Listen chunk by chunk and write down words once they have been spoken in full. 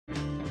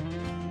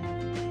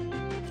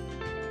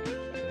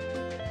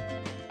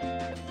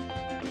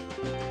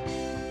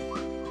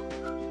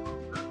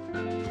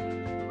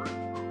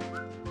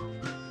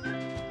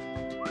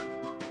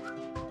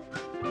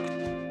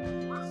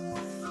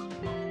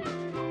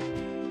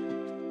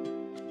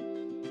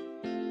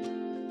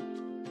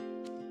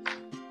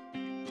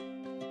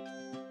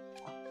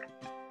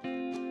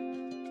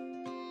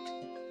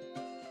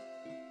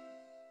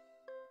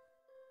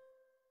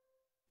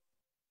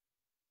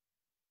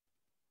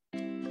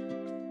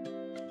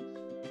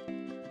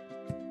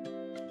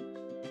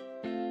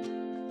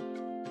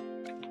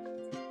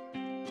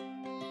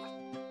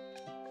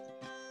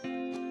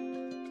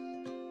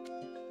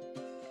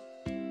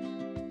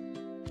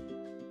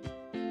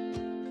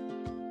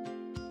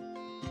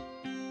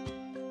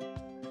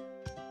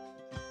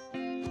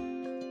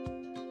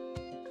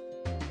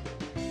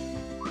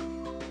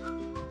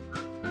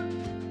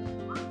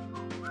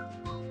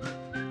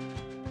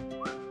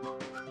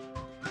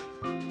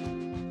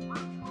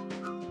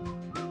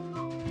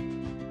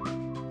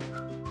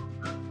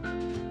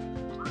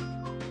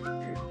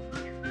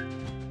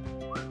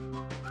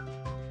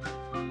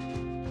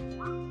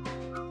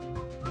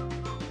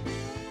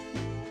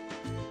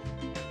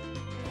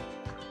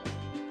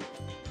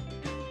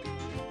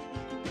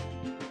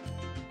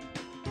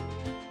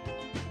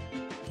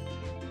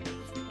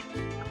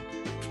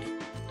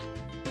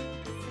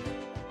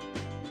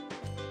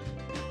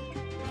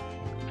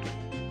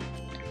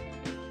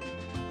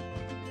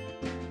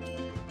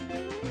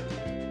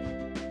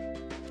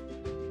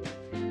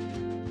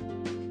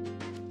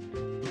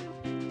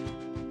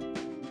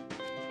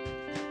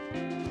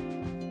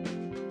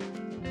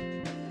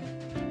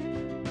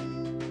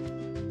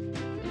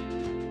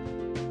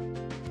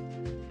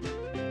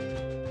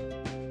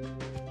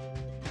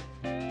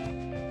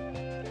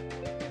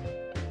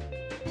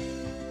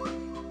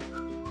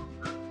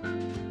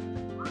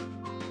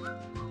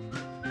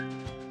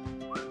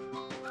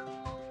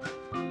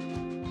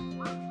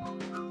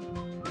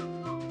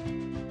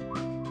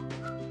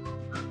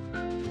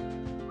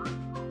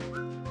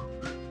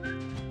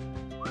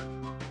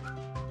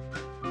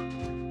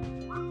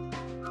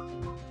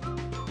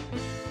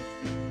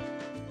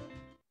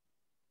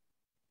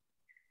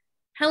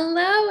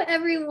Hello,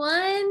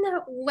 everyone.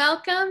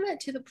 Welcome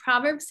to the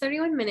Proverbs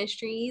 31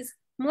 Ministries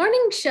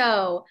morning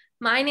show.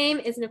 My name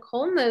is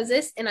Nicole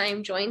Moses, and I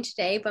am joined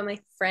today by my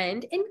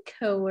friend and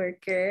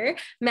coworker,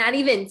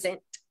 Maddie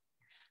Vincent.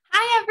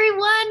 Hi,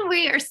 everyone.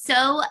 We are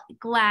so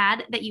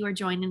glad that you are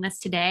joining us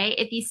today.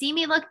 If you see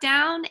me look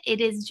down,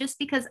 it is just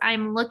because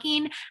I'm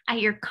looking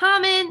at your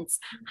comments.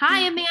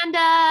 Hi,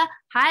 Amanda.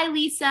 Hi,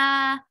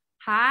 Lisa.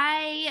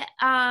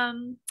 Hi,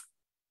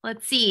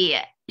 let's see.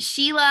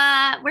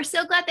 Sheila, we're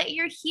so glad that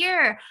you're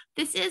here.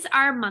 This is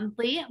our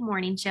monthly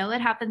morning show.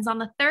 It happens on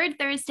the third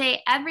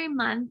Thursday every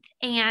month.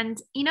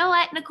 And you know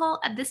what, Nicole?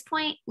 At this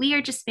point, we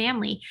are just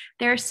family.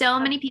 There are so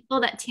many people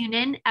that tune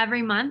in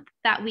every month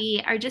that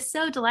we are just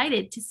so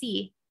delighted to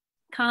see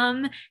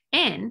come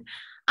in.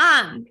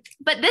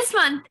 But this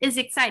month is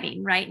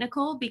exciting, right,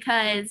 Nicole?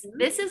 Because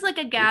this is like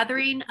a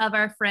gathering of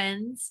our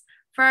friends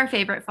for our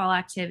favorite fall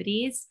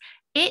activities.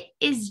 It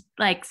is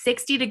like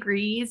 60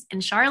 degrees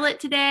in Charlotte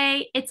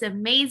today. It's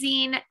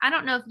amazing. I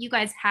don't know if you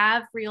guys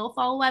have real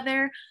fall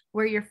weather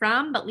where you're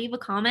from, but leave a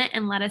comment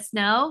and let us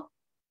know.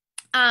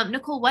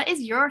 Nicole, what is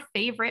your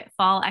favorite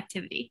fall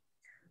activity?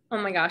 Oh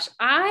my gosh,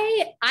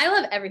 I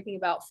love everything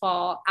about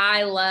fall.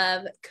 I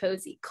love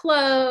cozy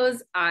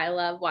clothes. I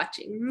love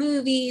watching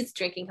movies,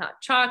 drinking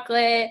hot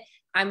chocolate.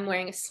 I'm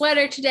wearing a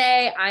sweater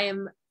today. I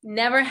am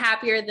never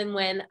happier than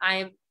when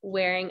I'm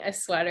wearing a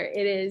sweater.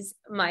 It is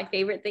my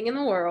favorite thing in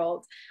the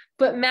world.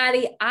 But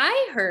Maddie,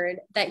 I heard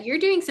that you're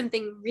doing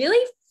something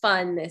really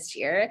fun this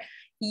year.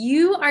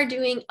 You are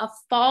doing a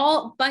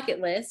fall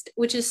bucket list,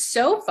 which is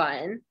so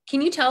fun.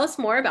 Can you tell us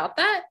more about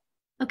that?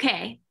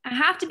 Okay, I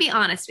have to be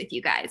honest with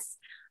you guys.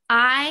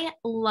 I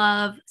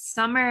love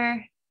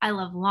summer. I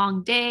love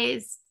long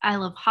days. I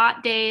love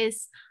hot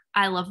days.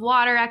 I love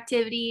water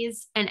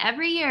activities. And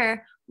every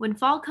year, when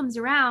fall comes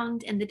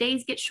around and the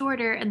days get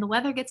shorter and the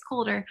weather gets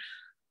colder,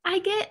 I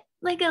get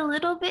like a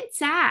little bit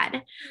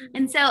sad.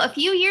 And so a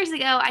few years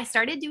ago, I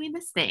started doing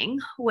this thing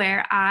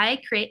where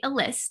I create a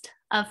list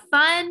of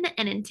fun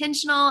and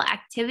intentional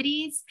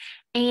activities.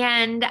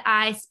 And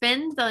I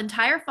spend the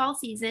entire fall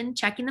season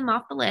checking them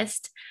off the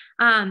list.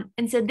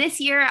 And so this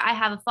year I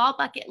have a fall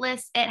bucket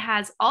list. It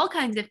has all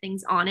kinds of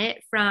things on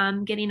it,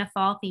 from getting a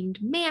fall themed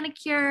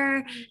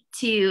manicure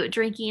to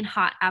drinking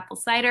hot apple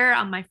cider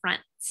on my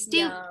front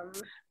stoop.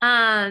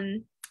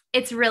 Yum.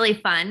 It's really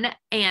fun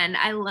and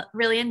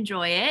really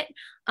enjoy it.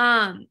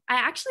 I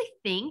actually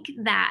think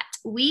that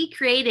we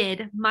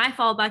created my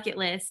fall bucket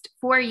list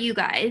for you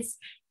guys.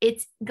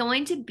 It's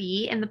going to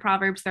be in the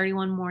Proverbs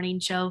 31 Morning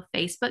Show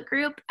Facebook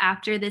group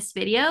after this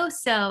video.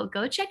 So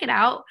go check it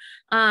out,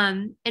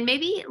 and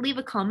maybe leave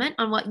a comment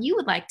on what you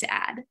would like to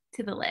add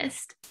to the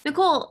list.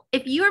 Nicole,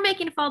 if you were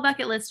making a fall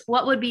bucket list,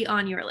 what would be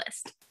on your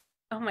list?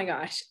 Oh my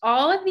gosh,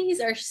 all of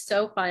these are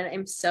so fun.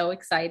 I'm so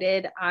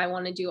excited. I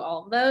want to do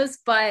all of those,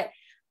 but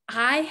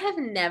I have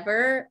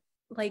never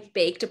like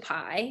baked a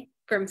pie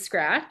from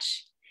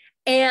scratch.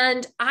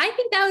 And I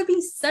think that would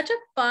be such a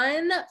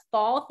fun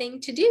fall thing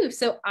to do.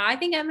 So I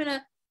think I'm going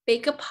to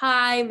bake a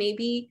pie,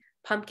 maybe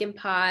pumpkin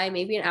pie,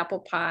 maybe an apple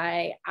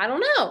pie. I don't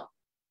know,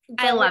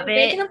 I but love we're it.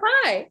 baking a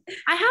pie.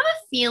 I have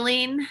a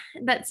feeling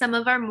that some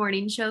of our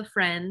morning show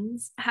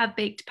friends have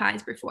baked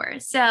pies before.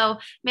 So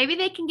maybe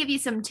they can give you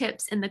some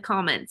tips in the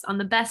comments on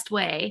the best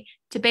way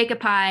to bake a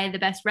pie, the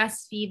best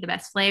recipe, the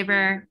best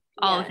flavor,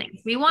 all the Yeah,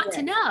 things we want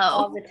to yes,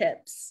 all know. the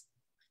tips.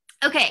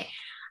 Okay,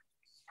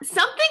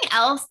 something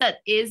else that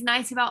is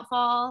nice about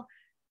fall,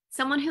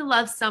 someone who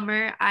loves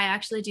summer, I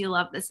actually do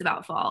love this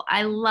about fall.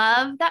 I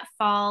love that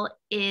fall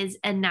is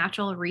a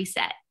natural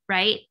reset,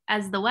 right?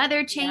 As the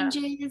weather Yeah.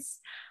 changes,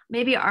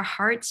 maybe our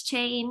hearts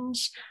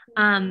change.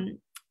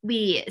 Um,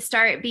 we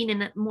start being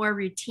in more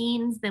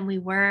routines than we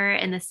were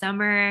in the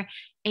summer.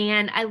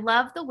 And I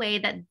love the way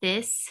that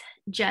this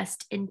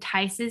just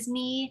entices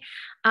me,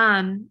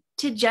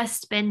 to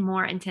just spend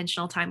more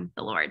intentional time with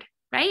the Lord,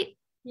 right?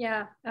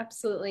 Yeah,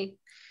 absolutely.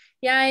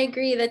 Yeah, I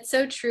agree. That's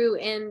so true.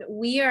 And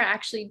we are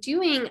actually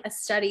doing a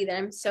study that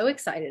I'm so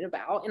excited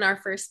about in our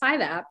First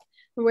Five app.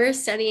 We're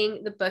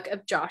studying the book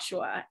of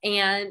Joshua,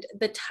 and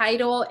the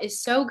title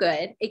is so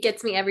good. It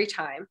gets me every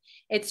time.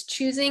 It's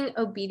Choosing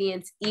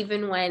Obedience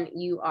Even When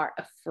You Are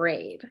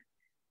Afraid.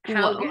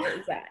 How Whoa. good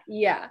is that?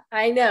 Yeah,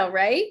 I know,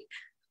 right?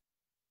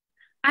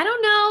 I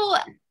don't know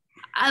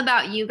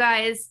about you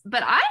guys,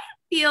 but I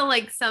feel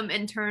like some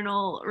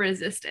internal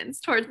resistance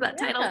towards that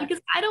title Yeah. because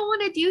I don't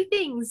want to do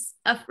things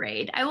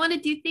afraid. I want to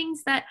do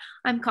things that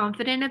I'm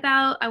confident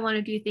about. I want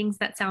to do things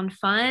that sound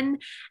fun.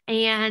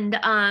 And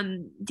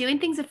doing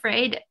things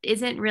afraid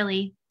isn't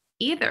really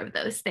either of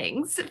those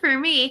things for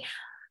me.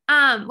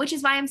 Which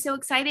is why I'm so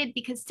excited,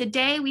 because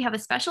today we have a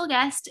special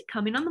guest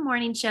coming on the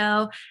morning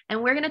show,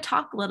 and we're going to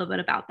talk a little bit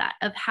about that,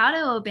 of how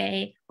to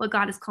obey what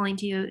God is calling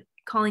you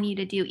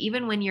to do,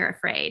 even when you're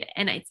afraid.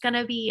 And it's going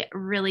to be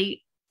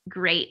really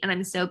great. And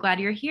I'm so glad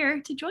you're here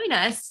to join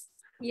us.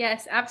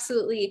 Yes,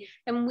 absolutely.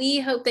 And we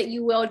hope that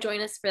you will join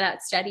us for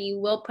that study.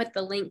 We'll put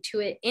the link to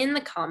it in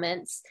the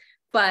comments,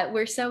 but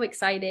we're so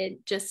excited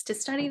just to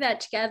study that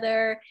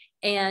together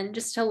and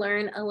just to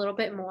learn a little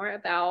bit more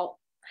about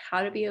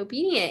how to be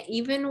obedient,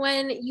 even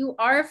when you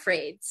are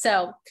afraid.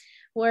 So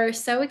we're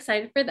so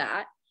excited for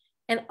that.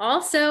 And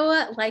also,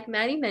 like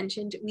Maddie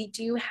mentioned, we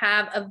do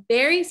have a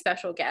very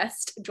special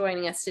guest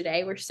joining us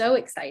today. We're so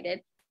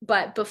excited.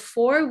 But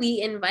before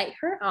we invite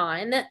her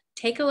on,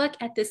 take a look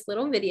at this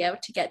little video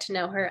to get to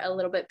know her a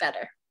little bit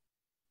better.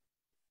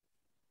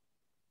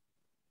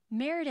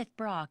 Meredith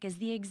Brock is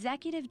the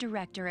Executive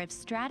Director of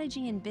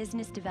Strategy and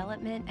Business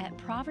Development at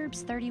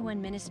Proverbs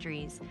 31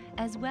 Ministries,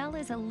 as well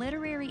as a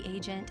literary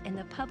agent and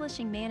the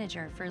publishing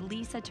manager for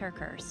Lisa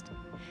Turkhurst.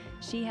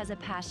 She has a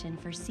passion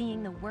for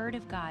seeing the Word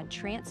of God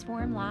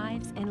transform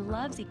lives and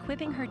loves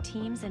equipping her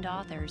teams and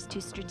authors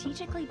to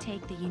strategically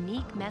take the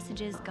unique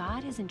messages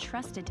God has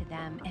entrusted to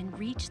them and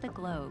reach the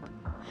globe.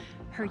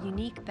 Her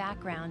unique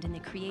background in the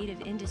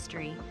creative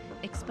industry,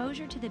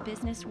 exposure to the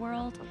business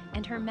world,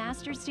 and her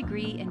master's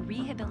degree in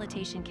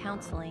rehabilitation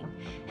counseling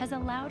has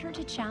allowed her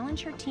to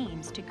challenge her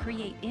teams to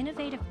create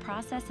innovative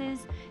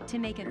processes to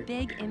make a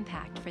big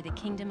impact for the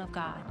kingdom of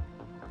God.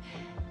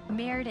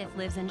 Meredith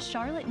lives in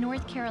Charlotte,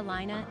 North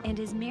Carolina, and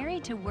is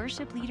married to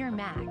worship leader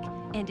Mac,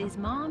 and is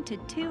mom to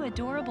 2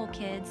 adorable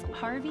kids,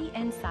 Harvey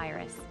and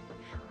Cyrus.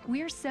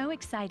 We're so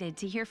excited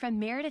to hear from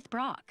Meredith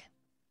Brock.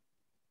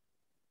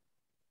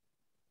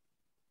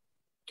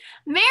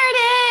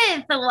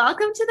 Meredith,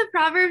 welcome to the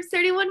Proverbs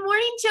 31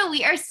 Morning Show.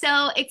 We are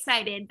so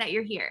excited that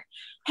you're here.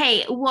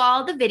 Hey,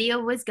 while the video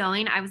was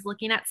going, I was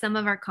looking at some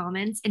of our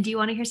comments, and do you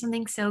want to hear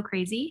something so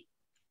crazy?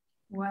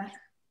 What?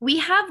 We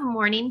have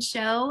morning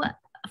show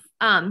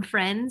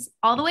friends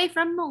all the way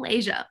from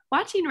Malaysia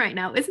watching right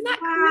now. Isn't that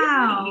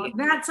crazy?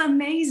 Wow, that's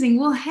amazing.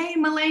 Well, hey,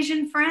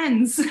 Malaysian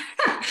friends.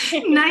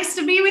 Nice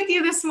to be with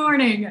you this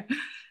morning.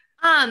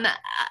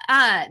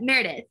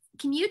 Meredith,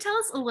 can you tell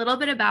us a little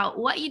bit about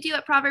what you do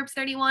at Proverbs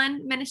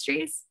 31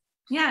 Ministries?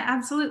 Yeah,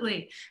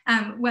 absolutely.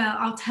 Well,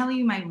 I'll tell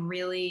you my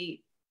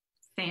really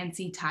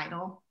fancy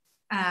title.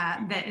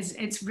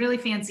 It's really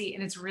fancy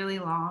and it's really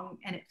long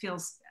and it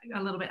feels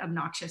a little bit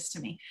obnoxious to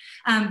me.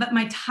 But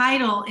my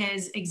title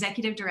is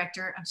Executive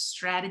Director of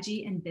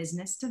Strategy and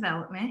Business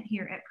Development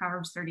here at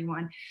Proverbs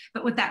 31.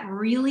 But what that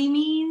really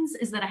means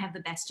is that I have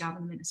the best job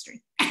in the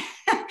ministry.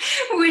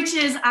 Which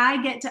is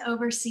I get to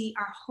oversee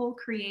our whole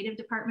creative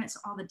department. So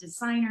all the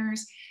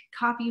designers,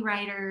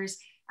 copywriters,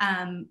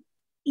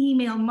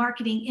 email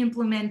marketing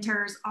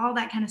implementers, all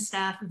that kind of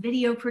stuff,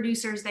 video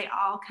producers, they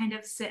all kind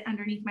of sit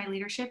underneath my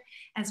leadership,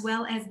 as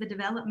well as the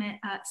development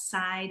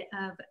side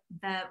of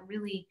the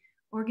really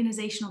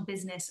organizational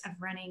business of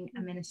running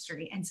a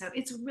ministry. And so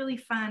it's really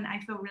fun. I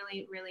feel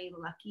really, really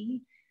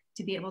lucky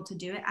to be able to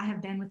do it. I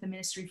have been with the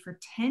ministry for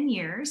 10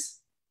 years.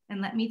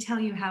 And let me tell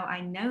you how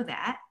I know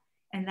that.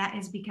 And that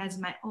is because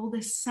my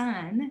oldest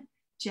son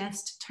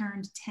just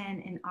turned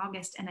 10 in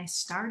August. And I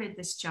started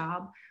this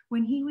job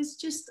when he was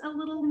just a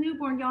little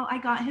newborn. Y'all, I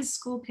got his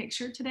school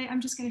picture today.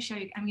 I'm just going to show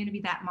you. I'm going to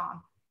be that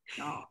mom.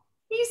 Y'all.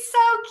 He's so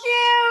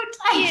cute.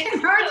 I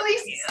can hardly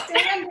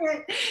stand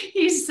it.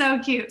 He's so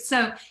cute.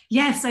 So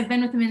yes, I've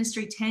been with the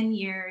ministry 10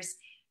 years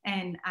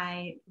and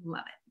I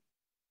love it.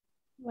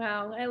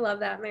 Wow. I love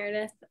that,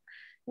 Meredith.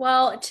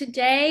 Well,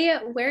 today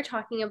we're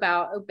talking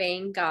about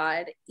obeying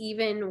God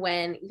even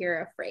when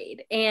you're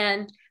afraid.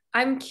 And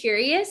I'm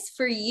curious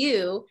for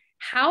you,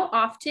 how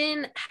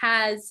often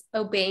has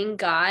obeying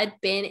God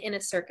been in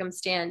a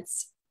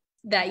circumstance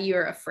that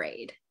you're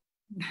afraid?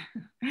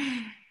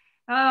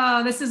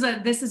 Oh, this is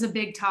a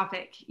big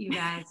topic, you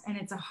guys, and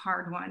it's a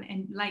hard one.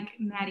 And like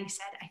Maddie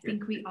said, I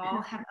think we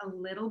all have a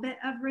little bit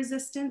of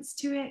resistance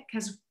to it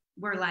because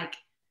we're like,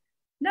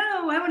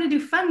 no, I want to do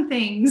fun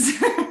things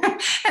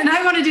and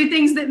I want to do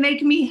things that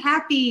make me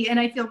happy and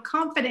I feel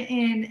confident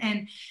in.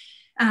 And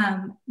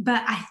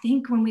but I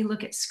think when we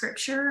look at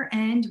scripture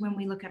and when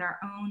we look at our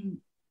own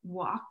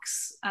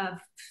walks of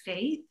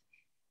faith,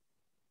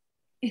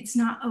 it's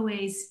not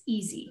always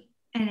easy.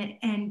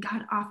 And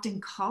God often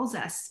calls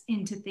us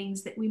into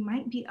things that we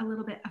might be a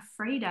little bit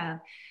afraid of.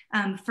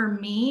 For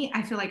me,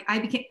 I feel like I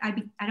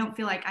don't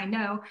feel like I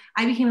know.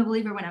 I became a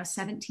believer when I was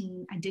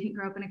 17. I didn't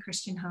grow up in a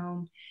Christian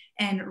home.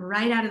 And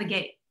right out of the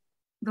gate,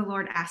 the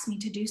Lord asked me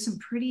to do some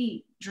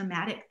pretty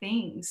dramatic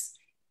things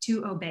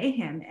to obey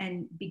him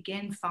and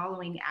begin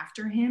following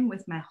after him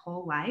with my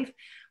whole life.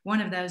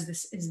 One of those,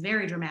 this is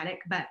very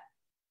dramatic, but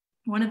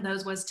one of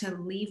those was to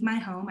leave my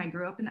home. I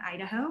grew up in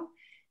Idaho.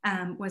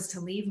 Was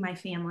to leave my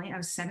family. I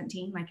was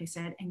 17, like I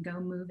said, and go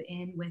move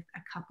in with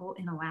a couple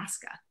in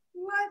Alaska.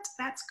 What?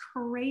 That's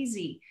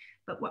crazy.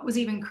 But what was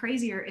even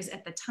crazier is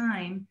at the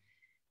time,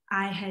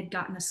 I had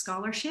gotten a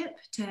scholarship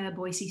to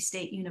Boise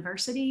State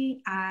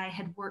University. I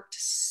had worked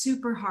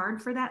super hard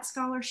for that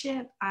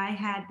scholarship. I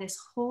had this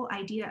whole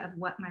idea of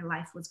what my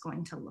life was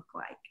going to look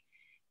like.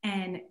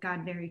 And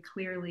God very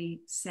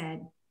clearly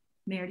said,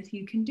 Meredith,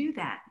 you can do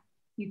that.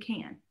 You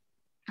can.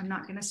 I'm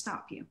not going to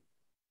stop you.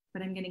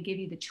 But I'm going to give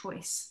you the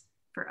choice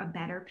for a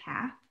better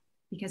path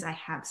because I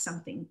have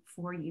something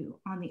for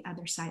you on the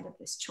other side of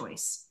this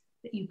choice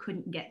that you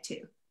couldn't get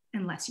to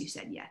unless you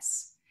said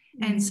yes.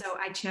 Mm-hmm. And so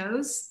I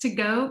chose to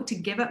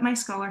give up my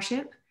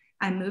scholarship.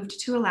 I moved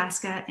to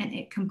Alaska, and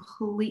it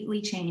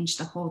completely changed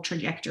the whole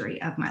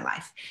trajectory of my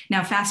life.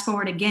 Now, fast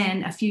forward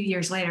again, a few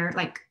years later,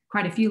 like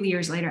quite a few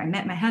years later, I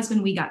met my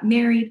husband, we got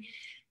married.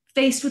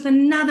 Faced with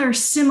another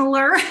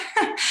similar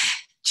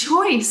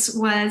choice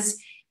was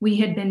we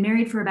had been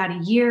married for about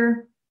a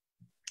year.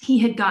 He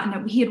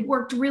had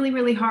worked really,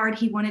 really hard.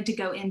 He wanted to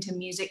go into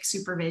music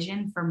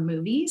supervision for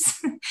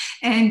movies.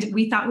 And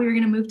we thought we were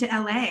going to move to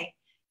LA.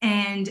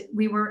 And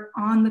we were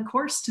on the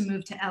course to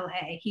move to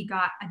LA. He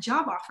got a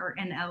job offer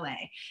in LA.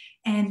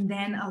 And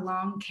then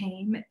along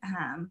came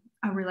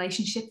a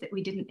relationship that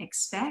we didn't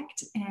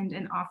expect, and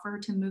an offer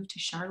to move to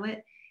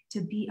Charlotte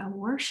to be a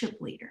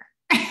worship leader.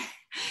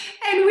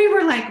 And we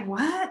were like,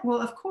 what?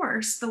 Well, of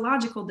course, the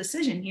logical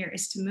decision here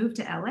is to move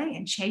to LA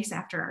and chase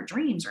after our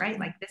dreams, right?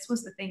 Like, this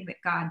was the thing that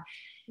God,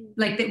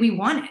 like, that we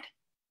wanted,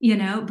 you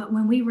know? But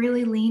when we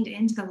really leaned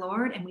into the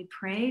Lord and we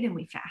prayed and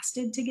we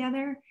fasted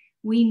together,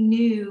 we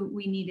knew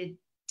we needed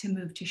to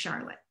move to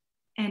Charlotte.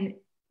 And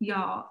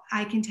y'all,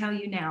 I can tell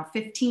you now,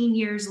 15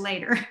 years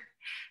later,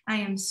 I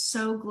am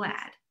so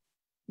glad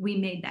we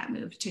made that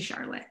move to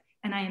Charlotte.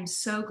 And I am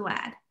so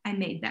glad I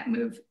made that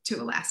move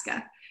to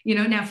Alaska. You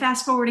know, now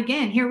fast forward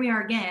again, here we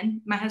are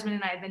again. My husband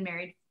and I have been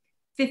married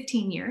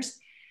 15 years.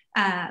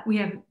 We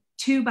have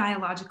 2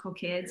 biological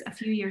kids. A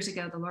few years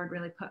ago, the Lord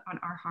really put on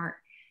our heart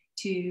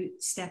to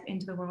step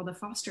into the world of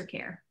foster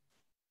care.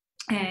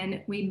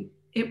 And we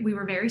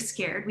were very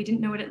scared. We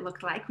didn't know what it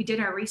looked like. We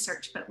did our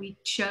research, but we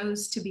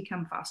chose to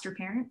become foster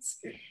parents.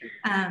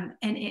 And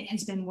it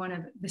has been one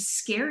of the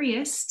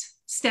scariest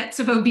steps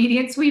of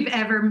obedience we've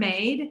ever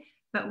made.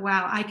 But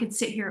wow, I could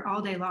sit here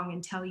all day long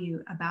and tell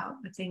you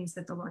about the things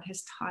that the Lord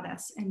has taught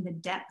us and the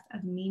depth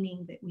of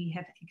meaning that we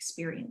have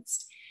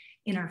experienced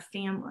in our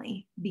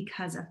family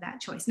because of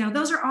that choice. Now,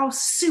 those are all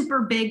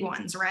super big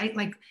ones, right?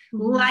 Like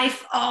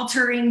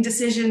life-altering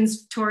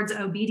decisions towards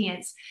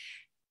obedience.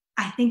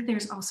 I think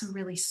there's also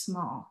really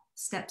small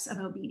steps of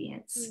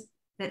obedience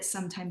that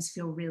sometimes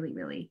feel really,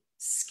 really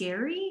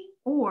scary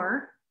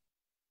or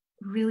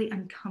really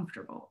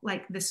uncomfortable.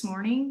 Like this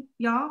morning,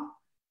 y'all,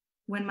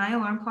 when my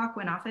alarm clock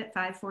went off at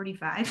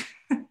 5:45,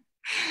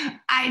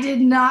 I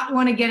did not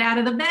want to get out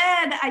of the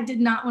bed.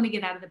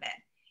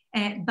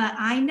 But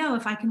I know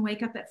if I can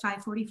wake up at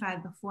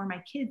 5:45 before my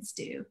kids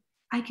do,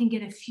 I can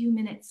get a few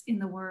minutes in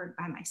the Word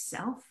by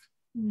myself,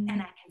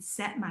 and I can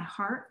set my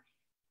heart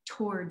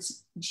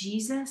towards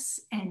Jesus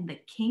and the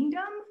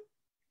kingdom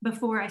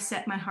before I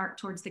set my heart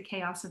towards the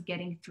chaos of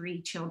getting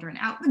 3 children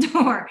out the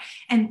door.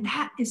 And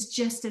that is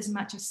just as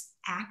much an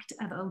act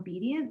of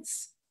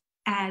obedience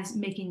as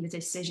making the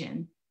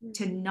decision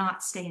to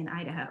not stay in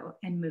Idaho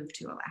and move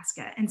to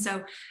Alaska. And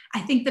so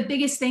I think the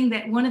biggest thing,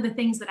 that one of the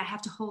things that I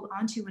have to hold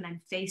on to when I'm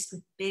faced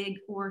with big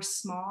or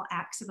small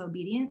acts of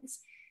obedience,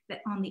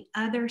 that on the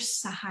other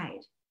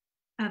side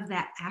of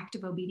that act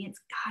of obedience,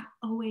 God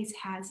always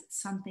has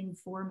something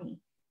for me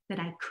that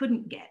I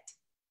couldn't get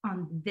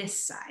on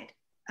this side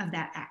of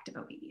that act of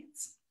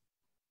obedience.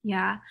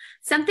 Yeah.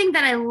 Something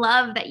that I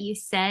love that you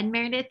said,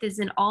 Meredith, is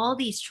in all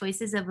these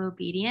choices of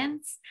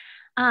obedience,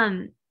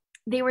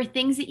 they were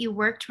things that you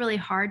worked really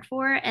hard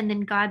for. And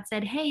then God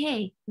said,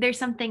 hey, there's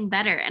something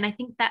better. And I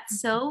think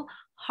that's so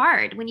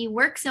hard when you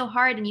work so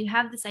hard and you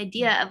have this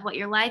idea of what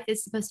your life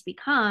is supposed to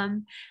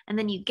become. And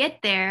then you get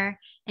there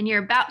and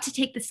you're about to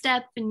take the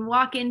step and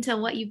walk into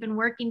what you've been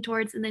working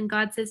towards. And then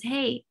God says,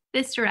 hey,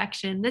 this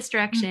direction.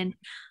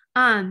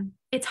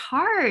 It's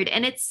hard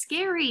and it's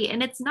scary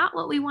and it's not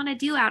what we want to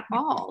do at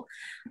all.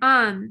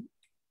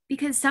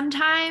 Because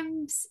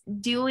sometimes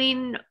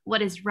doing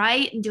what is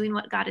right and doing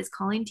what God is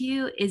calling to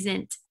you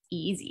isn't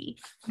easy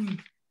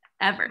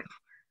ever.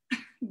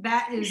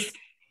 That is,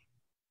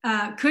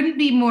 couldn't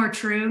be more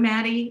true,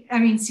 Maddie. I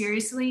mean,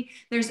 seriously,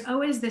 there's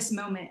always this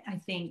moment, I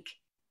think,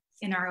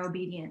 in our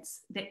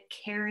obedience that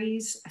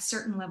carries a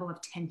certain level of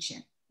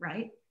tension,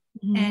 right?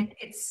 And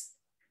it's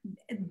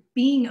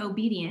being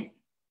obedient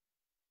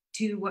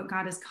to what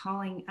God is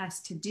calling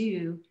us to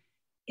do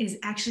is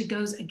actually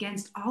goes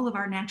against all of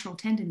our natural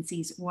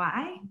tendencies.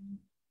 Why?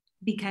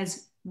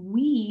 Because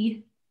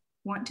we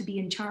want to be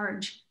in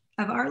charge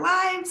of our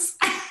lives.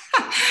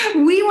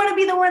 We want to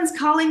be the ones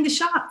calling the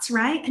shots,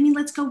 right? I mean,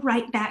 let's go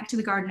right back to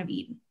the Garden of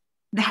Eden.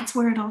 That's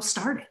where it all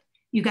started.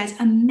 You guys,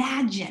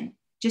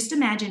 just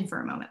imagine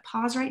for a moment,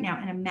 pause right now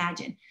and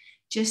imagine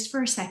just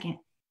for a second,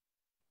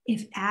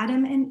 if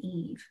Adam and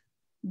Eve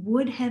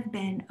would have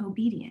been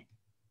obedient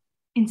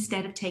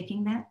instead of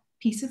taking that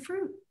piece of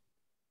fruit.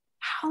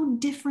 How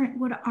different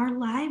would our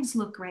lives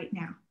look right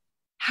now?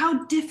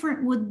 How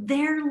different would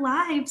their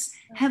lives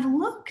have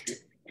looked?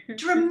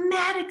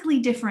 Dramatically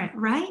different,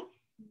 right?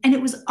 And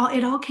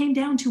it all came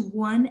down to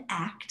one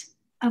act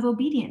of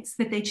obedience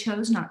that they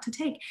chose not to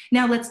take.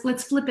 Now let's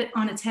flip it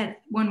on its head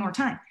one more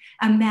time.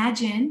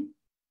 Imagine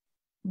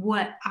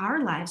what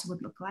our lives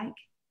would look like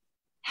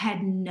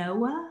had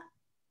Noah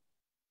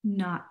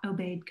not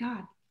obeyed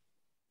God.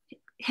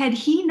 Had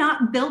he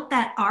not built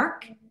that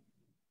ark,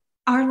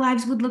 our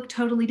lives would look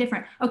totally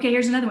different. Okay,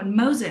 here's another one.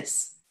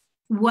 Moses.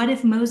 What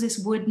if Moses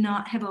would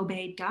not have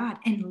obeyed God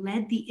and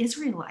led the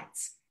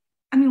Israelites?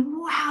 I mean,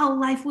 wow,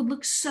 life would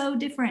look so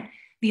different.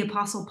 The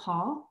Apostle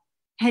Paul,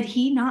 had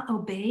he not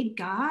obeyed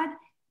God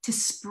to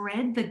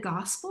spread the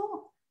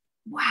gospel,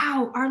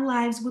 wow, our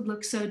lives would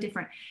look so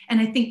different. And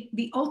I think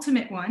the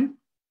ultimate one,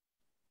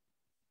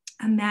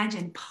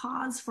 imagine,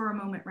 pause for a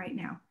moment right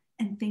now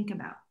and think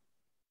about,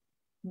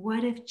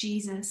 what if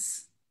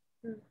Jesus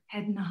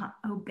had not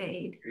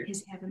obeyed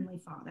his heavenly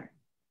Father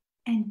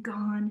and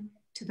gone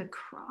to the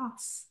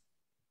cross?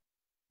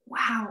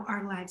 Wow,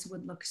 our lives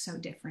would look so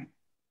different.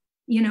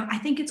 You know, I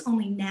think it's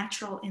only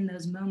natural in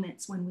those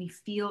moments when we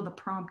feel the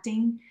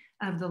prompting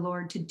of the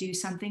Lord to do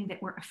something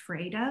that we're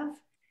afraid of,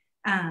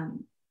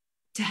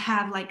 to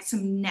have like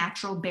some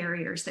natural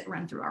barriers that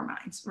run through our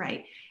minds,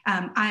 right?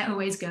 I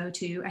always go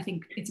to, I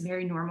think it's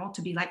very normal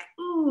to be like,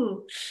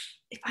 ooh,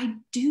 if I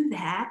do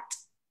that,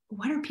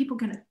 what are people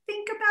going to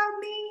think about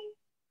me?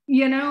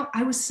 You know,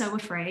 I was so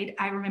afraid.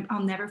 I remember,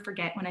 I'll never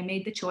forget when I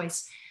made the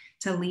choice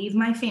to leave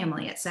my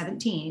family at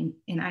 17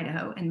 in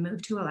Idaho and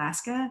move to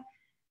Alaska.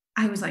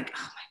 I was like,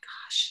 oh my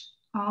gosh,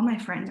 all my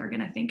friends are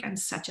going to think I'm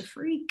such a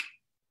freak.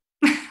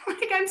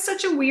 Like I'm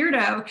such a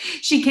weirdo.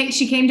 She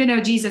came to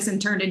know Jesus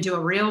and turned into a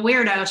real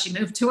weirdo. She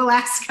moved to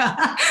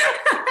Alaska.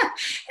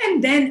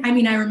 And then, I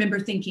mean, I remember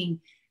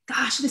thinking,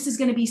 gosh, this is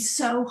going to be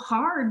so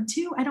hard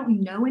too. I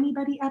don't know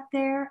anybody up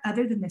there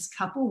other than this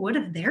couple. What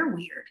if they're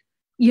weird?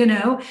 You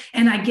know,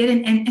 and I get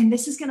in and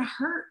this is going to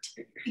hurt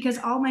because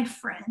all my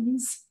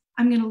friends,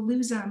 I'm going to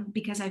lose them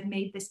because I've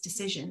made this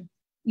decision.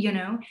 You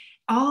know,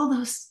 all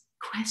those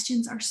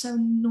questions are so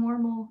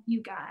normal,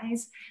 you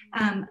guys.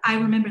 I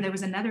remember there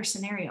was another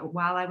scenario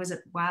while I was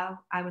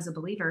a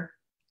believer,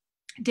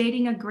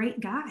 dating a great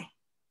guy.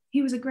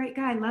 He was a great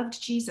guy,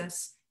 loved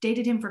Jesus,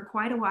 dated him for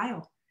quite a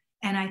while.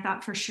 And I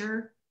thought for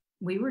sure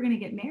we were going to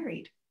get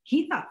married.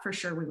 He thought for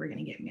sure we were going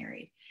to get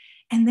married.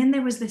 And then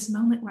there was this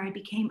moment where I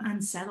became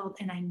unsettled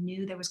and I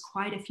knew there was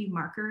quite a few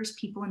markers.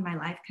 People in my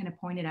life kind of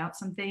pointed out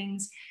some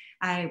things.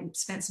 I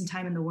spent some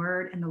time in the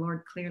Word and the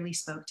Lord clearly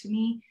spoke to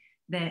me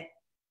that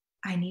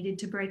I needed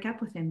to break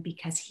up with him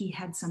because he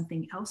had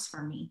something else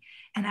for me.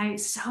 And I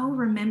so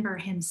remember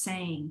him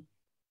saying,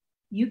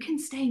 you can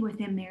stay with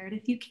him,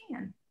 Meredith, you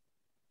can.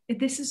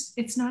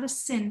 It's not a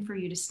sin for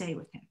you to stay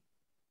with him.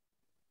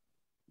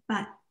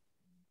 But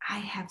I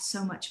have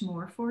so much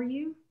more for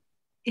you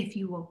if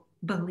you will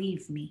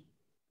believe me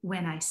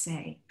when I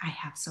say I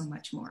have so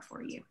much more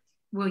for you.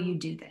 Will you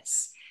do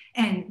this?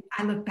 And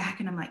I look back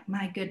and I'm like,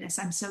 my goodness,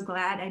 I'm so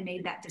glad I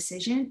made that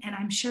decision. And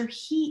I'm sure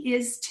he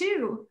is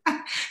too,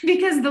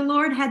 because the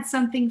Lord had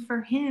something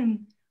for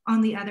him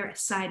on the other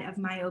side of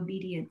my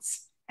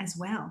obedience as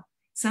well.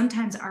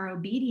 Sometimes our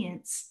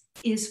obedience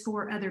is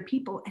for other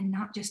people and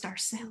not just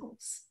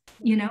ourselves.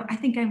 You know, I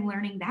think I'm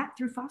learning that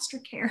through foster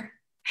care.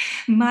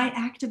 My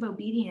act of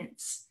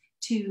obedience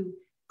to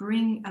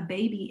bring a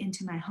baby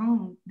into my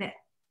home that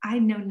I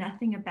know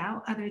nothing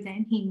about other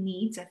than he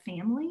needs a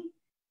family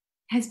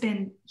has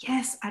been,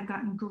 yes, I've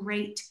gotten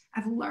great.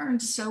 I've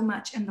learned so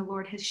much and the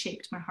Lord has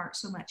shaped my heart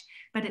so much,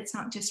 but it's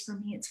not just for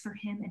me, it's for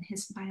him and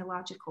his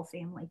biological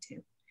family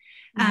too.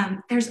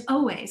 There's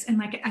always, and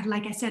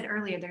like I said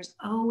earlier, there's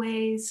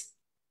always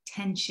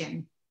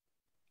tension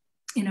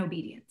in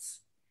obedience,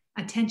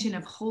 a tension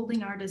of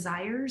holding our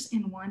desires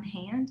in one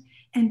hand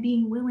and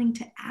being willing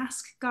to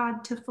ask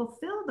God to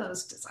fulfill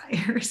those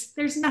desires.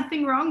 There's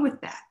nothing wrong with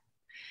that,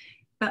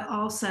 but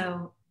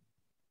also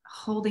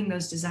holding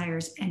those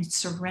desires and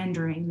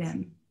surrendering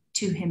them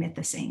to him at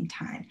the same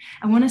time.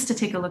 I want us to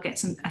take a look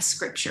at a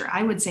scripture.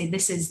 I would say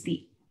this is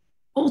the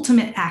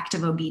ultimate act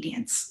of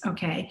obedience.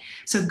 Okay.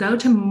 So go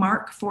to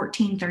Mark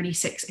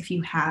 14:36 if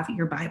you have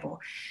your Bible.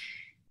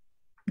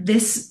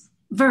 This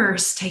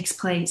verse takes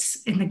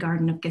place in the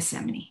Garden of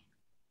Gethsemane,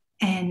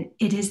 and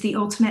it is the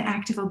ultimate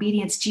act of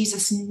obedience.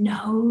 Jesus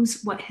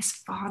knows what his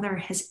Father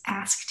has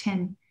asked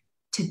him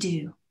to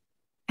do.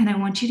 And I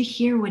want you to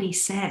hear what he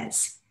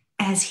says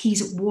as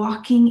he's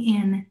walking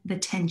in the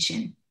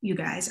tension, you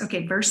guys.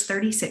 Okay, verse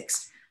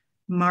 36,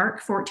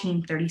 Mark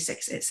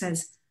 14:36, it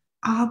says,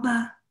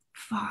 Abba,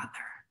 Father,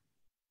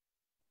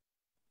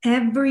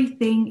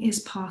 everything is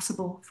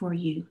possible for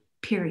you,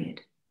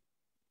 period.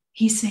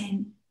 He's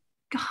saying,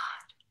 God,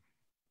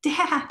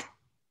 Dad,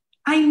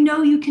 I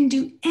know you can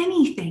do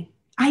anything.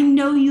 I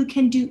know you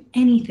can do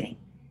anything.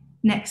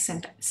 Next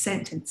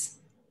sentence,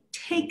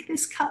 take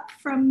this cup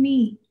from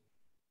me,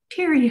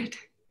 period.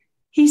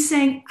 He's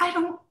saying,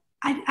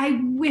 I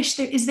wish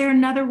is there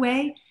another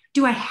way?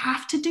 Do I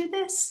have to do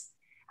this?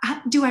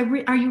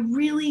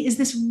 Is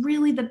this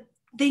really the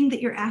thing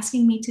that you're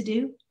asking me to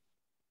do?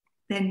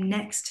 Then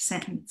next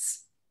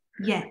sentence,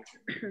 yet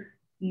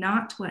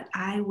not what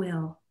I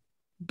will,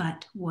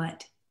 but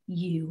what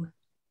you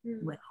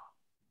will.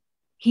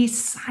 He's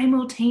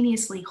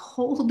simultaneously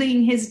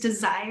holding his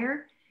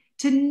desire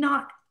to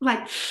not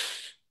like,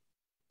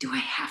 do I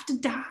have to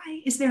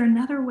die? Is there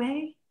another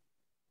way?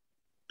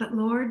 But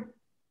Lord,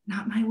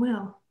 not my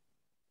will,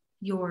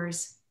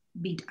 yours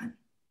be done.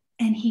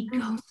 And he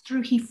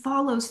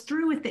follows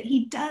through with it.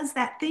 He does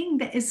that thing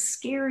that is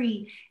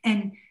scary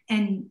and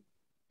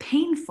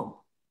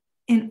painful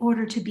in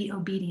order to be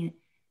obedient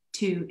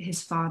to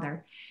his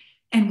Father.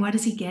 And what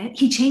does he get?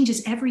 He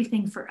changes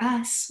everything for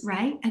us,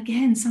 right?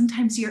 Again,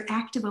 sometimes your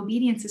act of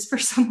obedience is for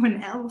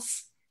someone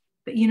else.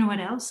 But you know what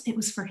else? It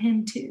was for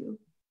him too,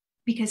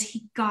 because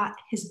he got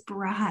his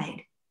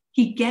bride.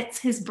 He gets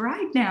his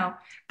bride now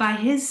by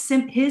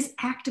his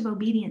act of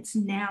obedience.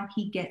 Now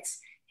he gets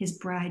his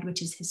bride,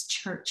 which is his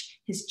church,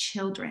 his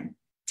children,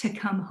 to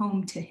come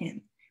home to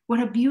him.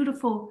 What a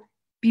beautiful,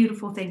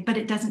 beautiful thing. But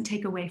it doesn't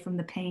take away from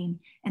the pain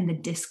and the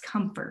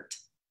discomfort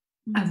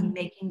of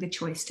making the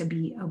choice to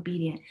be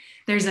obedient.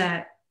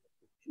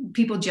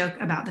 People joke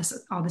about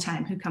this all the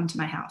time who come to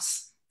my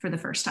house for the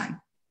first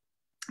time.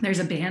 There's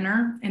a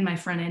banner in my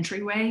front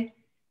entryway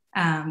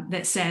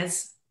that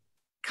says,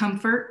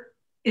 "Comfort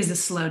is a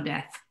slow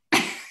death,"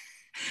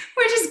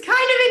 which is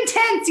kind of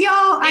intense,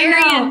 y'all.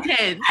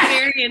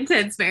 Very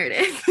intense,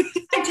 Meredith.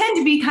 I tend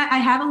to be, I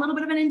have a little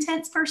bit of an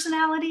intense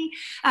personality,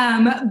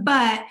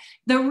 but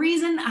the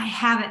reason I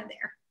have it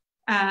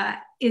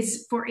there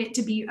is for it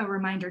to be a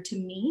reminder to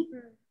me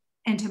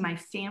and to my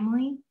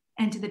family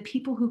and to the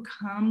people who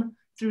come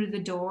through the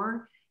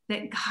door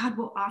that God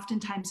will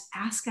oftentimes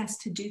ask us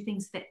to do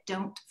things that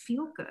don't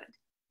feel good.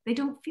 They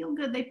don't feel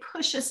good. They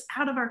push us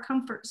out of our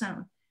comfort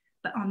zone.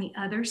 But on the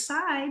other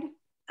side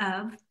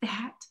of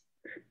that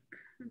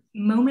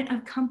moment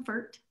of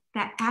comfort,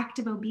 that act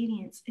of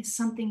obedience is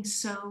something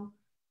so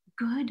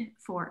good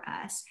for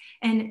us.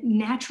 And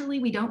naturally,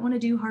 we don't want to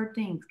do hard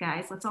things,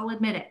 guys. Let's all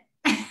admit it.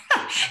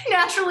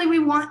 Naturally, we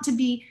want to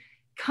be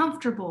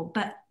comfortable,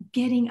 but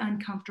getting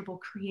uncomfortable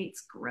creates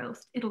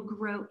growth. It'll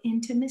grow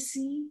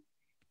intimacy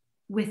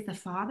with the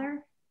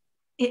Father.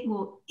 It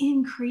will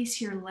increase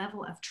your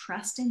level of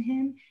trust in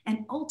him.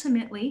 And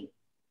ultimately,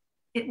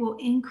 it will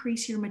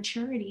increase your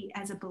maturity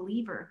as a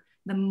believer.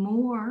 The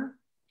more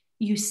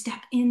you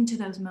step into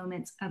those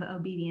moments of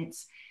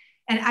obedience.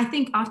 And I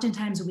think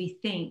oftentimes we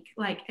think,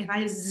 like, if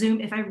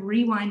I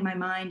rewind my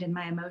mind and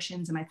my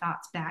emotions and my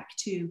thoughts back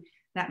to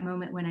that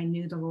moment when I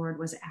knew the Lord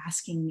was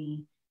asking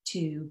me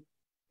to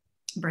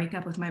break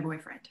up with my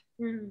boyfriend.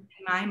 In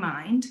my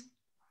mind,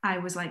 I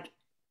was like,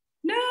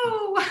 no,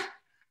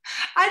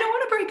 I don't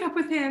want to break up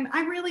with him.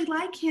 I really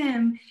like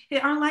him.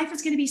 Our life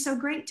is going to be so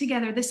great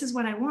together. This is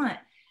what I want.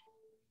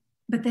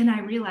 But then I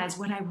realized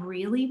what I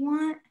really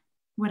want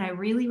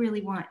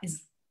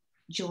is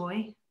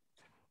joy,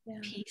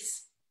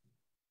 peace,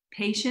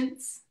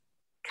 patience,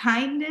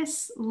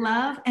 kindness,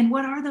 love. And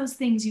what are those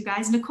things, you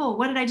guys? Nicole,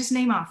 what did I just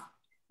name off?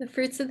 The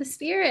fruits of the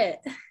Spirit.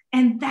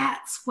 And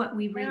that's what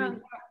we really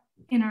want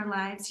in our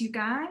lives, you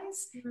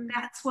guys.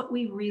 That's what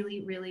we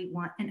really, really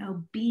want. And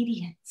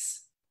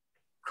obedience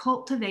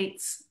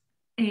cultivates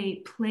a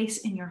place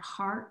in your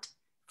heart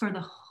for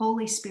the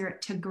Holy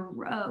Spirit to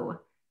grow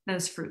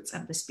those fruits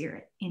of the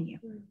Spirit in you.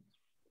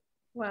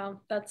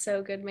 Wow, that's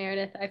so good,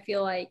 Meredith. I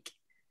feel like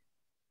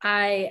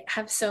I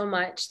have so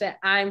much that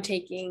I'm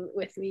taking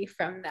with me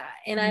from that.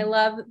 And I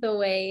love the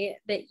way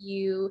that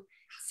you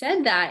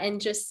said that,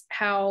 and just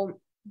how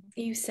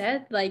you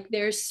said, like,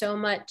 there's so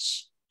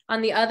much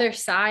on the other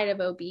side of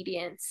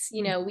obedience.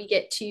 You know, we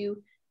get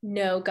to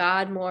know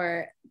God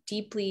more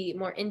deeply,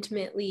 more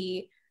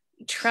intimately,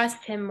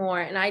 trust him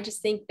more. And I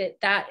just think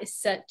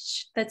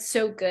that's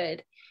so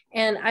good.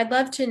 And I'd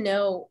love to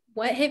know,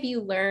 what have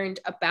you learned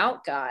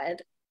about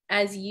God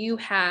as you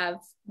have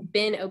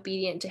been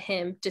obedient to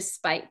him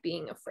despite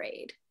being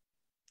afraid?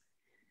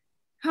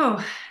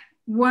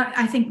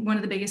 I think one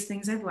of the biggest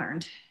things I've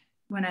learned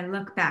when I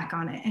look back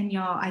on it, and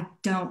y'all, I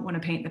don't want to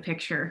paint the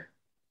picture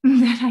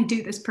that I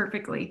do this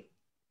perfectly,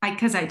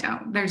 because I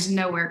don't. There's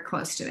nowhere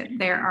close to it.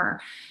 There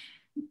are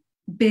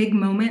big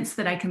moments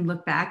that I can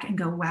look back and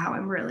go, wow,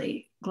 I'm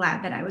really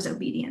glad that I was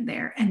obedient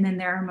there. And then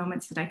there are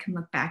moments that I can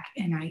look back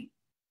and I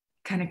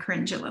kind of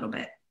cringe a little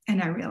bit.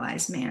 And I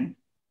realize, man,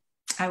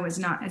 I was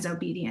not as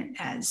obedient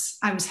as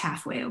I was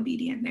halfway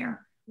obedient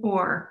there,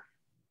 or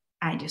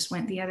I just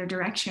went the other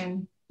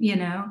direction, you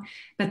know.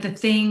 But the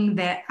thing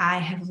that I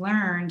have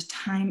learned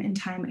time and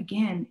time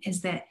again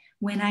is that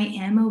when I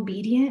am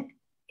obedient,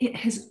 it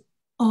has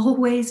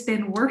always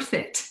been worth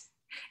it.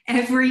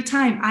 Every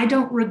time. I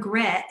don't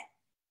regret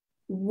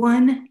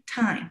one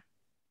time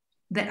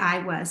that I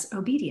was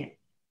obedient.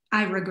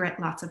 I regret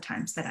lots of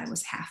times that I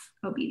was half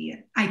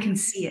obedient. I can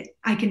see it.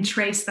 I can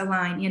trace the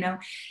line, you know.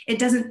 It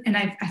doesn't, and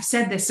I've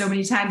said this so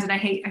many times, and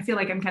I feel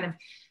like I'm kind of,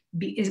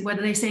 what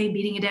do they say?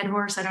 Beating a dead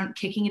horse.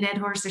 Kicking a dead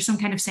horse. There's some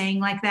kind of saying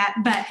like that,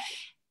 but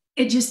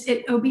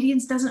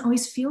obedience doesn't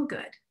always feel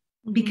good,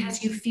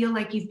 because you feel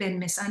like you've been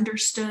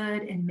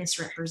misunderstood and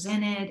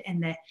misrepresented.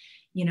 And that,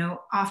 you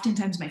know,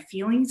 oftentimes my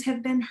feelings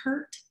have been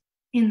hurt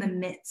in the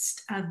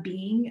midst of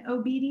being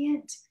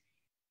obedient.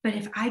 But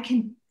if I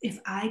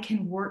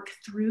can work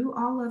through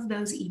all of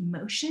those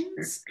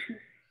emotions,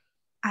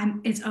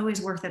 it's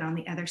always worth it on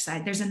the other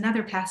side. There's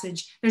another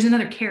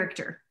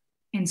character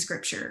in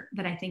scripture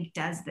that I think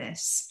does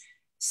this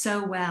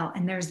so well.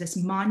 And there's this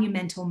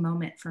monumental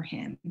moment for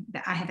him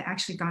that I have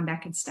actually gone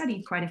back and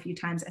studied quite a few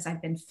times as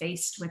I've been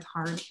faced with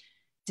hard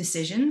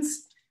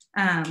decisions.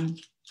 And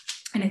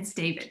it's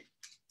David.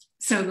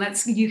 So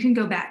you can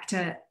go back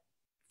to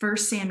 1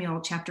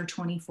 Samuel chapter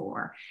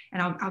 24,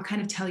 and I'll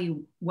kind of tell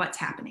you what's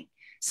happening.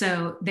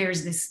 So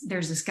there's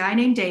this guy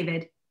named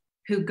David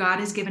who God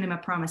has given him a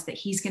promise that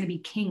he's going to be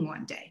king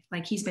one day.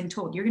 Like he's been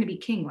told, you're going to be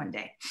king one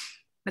day.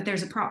 But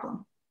there's a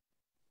problem.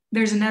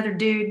 There's another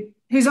dude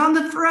who's on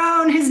the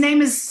throne. His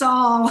name is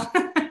Saul.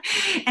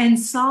 And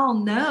Saul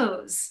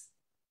knows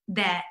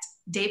that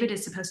David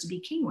is supposed to be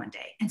king one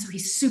day. And so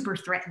he's super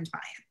threatened by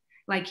him.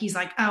 Like, he's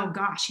like, oh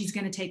gosh, he's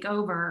going to take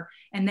over.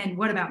 And then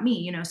what about me?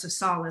 You know, so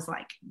Saul is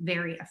like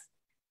very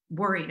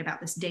worried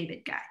about this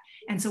David guy.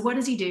 And so what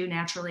does he do?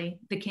 Naturally,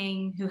 the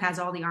king who has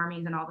all the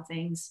armies and all the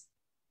things,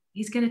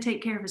 he's going to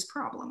take care of his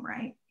problem,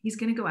 right? He's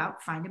going to go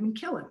out, find him, and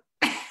kill him.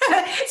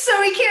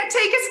 So he can't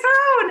take his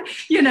throne,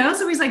 you know?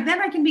 So he's like,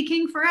 then I can be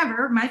king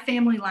forever. My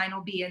family line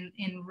will be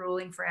in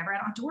ruling forever. I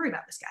don't have to worry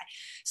about this guy.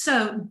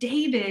 So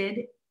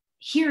David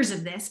hears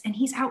of this, and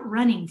he's out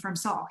running from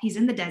Saul. He's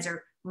in the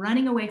desert,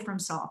 running away from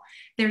Saul.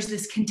 There's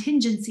this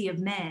contingency of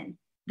men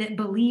that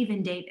believe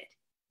in David,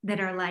 that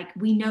are like,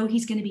 we know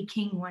he's going to be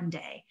king one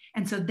day.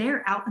 And so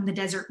they're out in the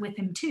desert with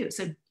him too.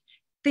 So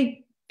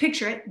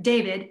picture it,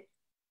 David,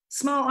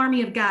 small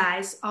army of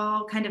guys,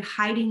 all kind of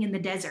hiding in the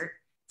desert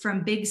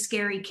from big,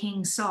 scary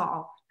King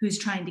Saul, who's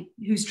trying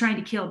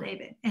to kill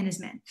David and his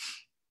men.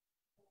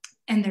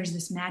 And there's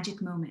this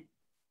magic moment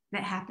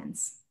that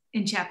happens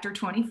in chapter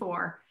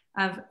 24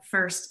 of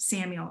 1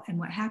 Samuel. And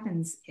what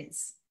happens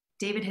is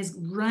David has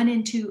run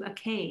into a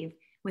cave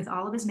with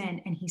all of his men,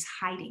 and he's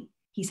hiding.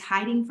 He's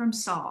hiding from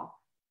Saul.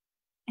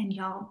 And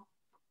y'all,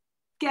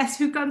 guess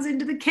who comes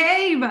into the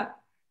cave?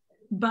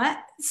 But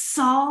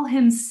Saul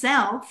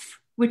himself,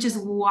 which is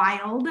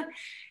wild.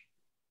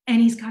 And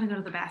he's got to go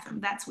to the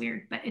bathroom. That's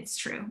weird, but it's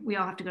true. We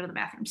all have to go to the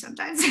bathroom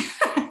sometimes.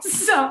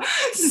 So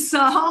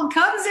Saul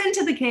comes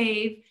into the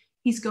cave.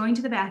 He's going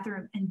to the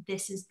bathroom, and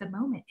this is the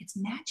moment. It's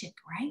magic,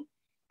 right?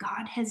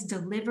 God has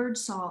delivered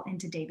Saul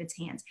into David's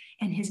hands,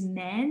 and his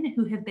men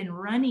who have been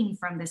running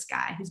from this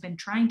guy who's been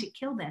trying to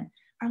kill them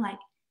are like,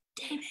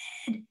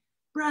 David,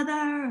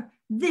 brother,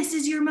 this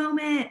is your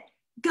moment.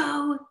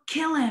 Go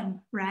kill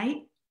him,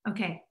 right?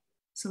 Okay,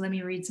 so let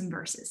me read some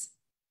verses,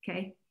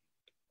 okay?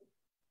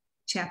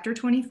 Chapter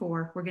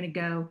 24, we're going to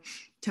go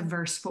to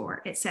verse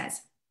 4. It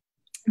says,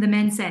 the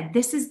men said,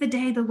 this is the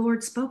day the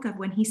Lord spoke of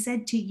when he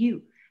said to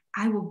you,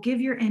 I will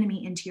give your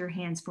enemy into your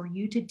hands for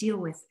you to deal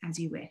with as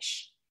you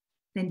wish.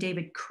 Then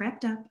David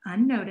crept up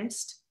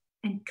unnoticed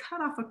and cut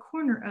off a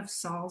corner of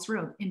Saul's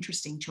robe.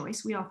 Interesting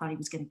choice. We all thought he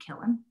was going to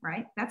kill him,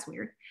 right? That's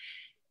weird.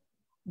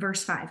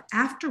 Verse 5,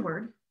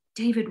 afterward,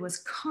 David was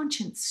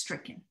conscience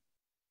stricken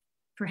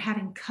for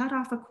having cut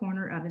off a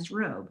corner of his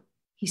robe.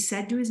 He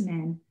said to his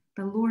men,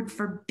 the Lord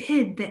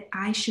forbid that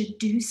I should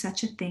do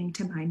such a thing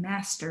to my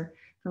master,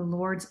 the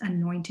Lord's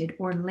anointed,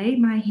 or lay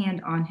my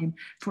hand on him,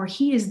 for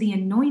he is the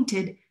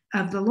anointed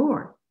of the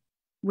Lord.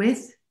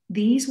 With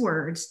these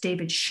words,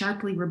 David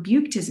sharply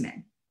rebuked his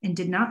men and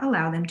did not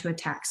allow them to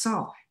attack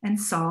Saul. And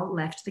Saul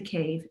left the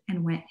cave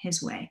and went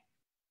his way.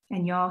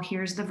 And y'all,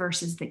 here's the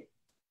verses that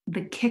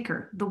the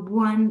kicker, the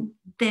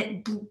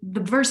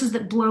verses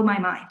that blow my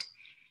mind.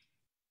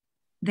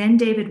 Then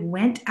David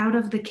went out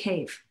of the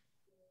cave.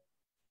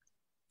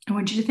 I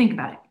want you to think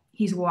about it.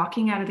 He's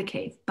walking out of the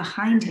cave.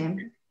 Behind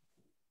him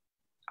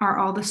are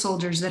all the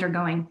soldiers that are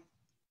going,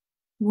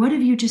 what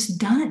have you just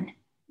done?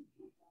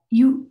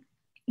 You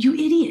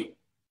idiot.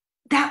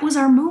 That was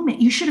our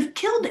moment. You should have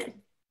killed him.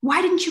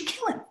 Why didn't you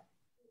kill him?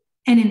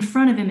 And in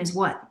front of him is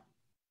what?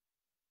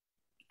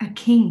 A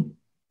king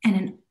and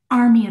an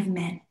army of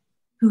men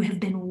who have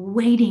been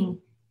waiting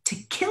to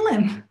kill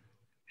him.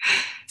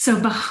 So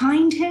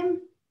behind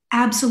him,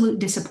 absolute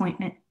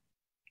disappointment.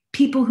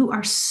 People who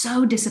are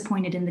so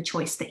disappointed in the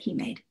choice that he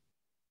made.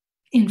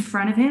 In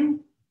front of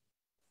him,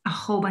 a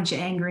whole bunch of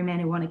angry men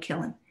who want to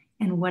kill him.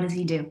 And what does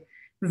he do?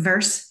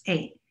 Verse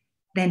 8,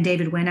 then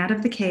David went out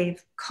of the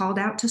cave, called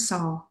out to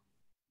Saul,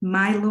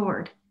 my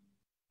Lord,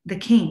 the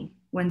king.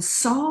 When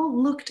Saul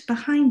looked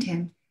behind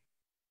him,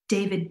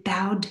 David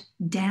bowed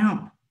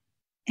down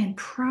and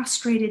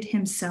prostrated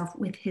himself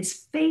with his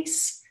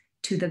face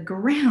to the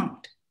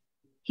ground.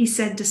 He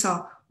said to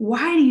Saul,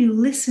 why do you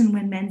listen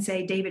when men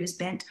say David is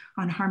bent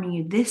on harming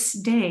you? This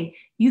day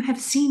you have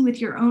seen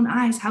with your own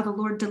eyes how the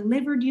Lord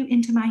delivered you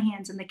into my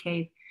hands in the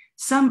cave.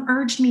 Some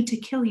urged me to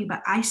kill you,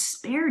 but I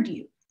spared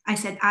you. I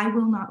said, I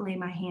will not lay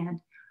my hand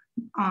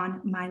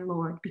on my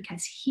Lord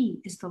because he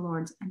is the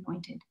Lord's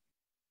anointed.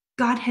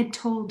 God had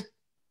told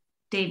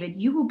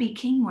David, you will be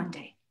king one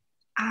day.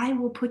 I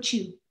will put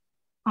you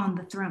on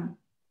the throne.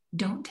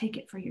 Don't take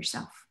it for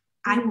yourself.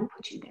 I will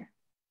put you there.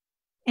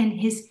 And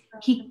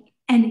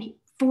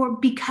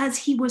because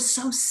he was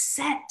so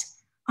set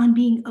on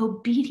being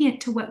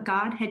obedient to what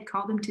God had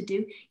called him to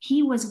do,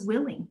 he was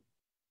willing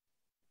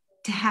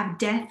to have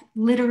death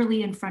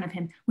literally in front of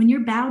him. When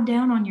you're bowed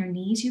down on your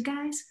knees, you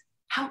guys,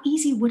 how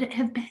easy would it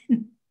have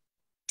been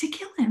to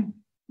kill him?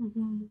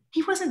 Mm-hmm.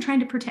 He wasn't trying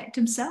to protect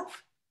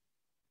himself.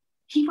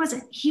 He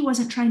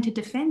wasn't trying to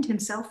defend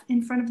himself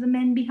in front of the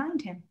men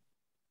behind him.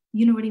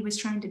 You know what he was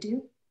trying to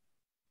do?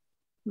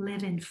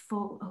 Live in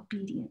full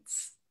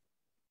obedience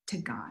to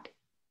God,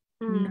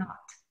 not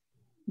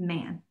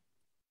man.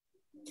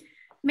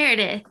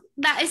 Meredith,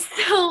 that is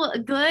so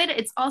good.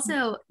 It's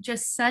also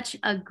just such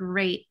a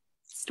great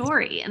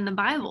story in the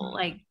Bible.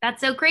 Like,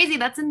 that's so crazy.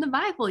 That's in the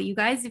Bible, you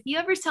guys. If you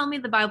ever tell me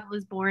the Bible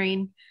is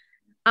boring,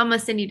 I'm gonna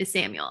send you to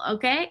Samuel,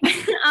 okay?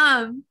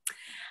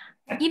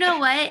 You know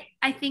what?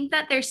 I think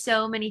that there's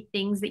so many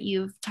things that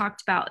you've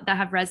talked about that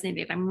have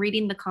resonated. I'm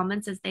reading the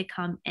comments as they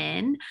come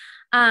in.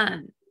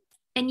 And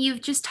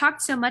you've just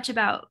talked so much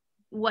about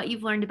what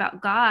you've learned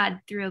about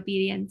God through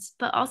obedience,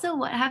 but also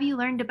what have you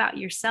learned about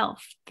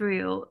yourself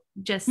through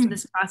just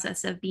this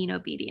process of being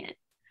obedient?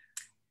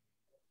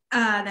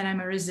 That I'm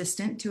a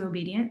resistant to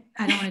obedient.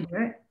 I don't want to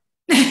do it.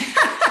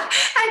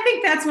 I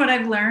think that's what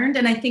I've learned.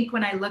 And I think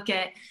when I look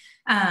at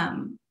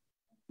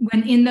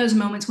when in those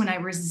moments when I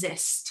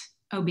resist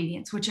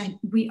obedience, which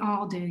we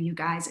all do, you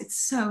guys, it's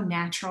so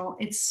natural.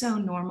 It's so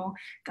normal.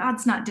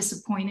 God's not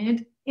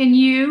disappointed in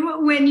you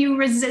when you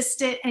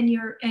resist it and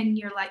you're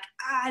like,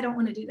 I don't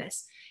want to do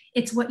this.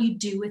 It's what you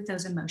do with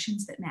those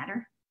emotions that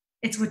matter.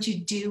 It's what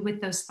you do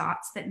with those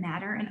thoughts that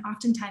matter. And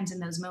oftentimes in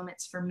those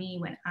moments for me,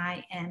 when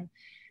I am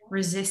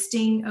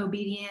resisting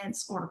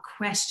obedience or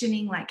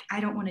questioning, like,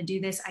 I don't want to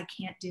do this, I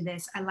can't do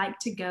this, I like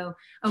to go,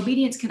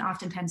 obedience can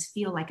oftentimes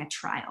feel like a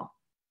trial.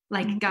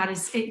 Like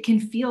it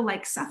can feel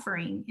like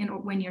suffering.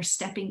 And when you're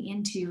stepping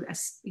into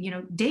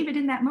David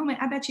in that moment,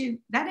 I bet you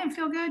that didn't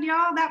feel good,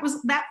 y'all.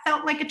 That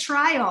felt like a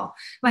trial.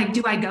 Like,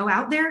 do I go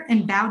out there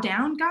and bow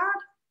down, God?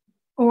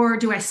 Or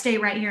do I stay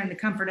right here in the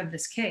comfort of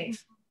this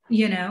cave?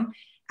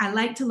 I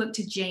like to look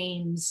to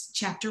James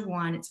chapter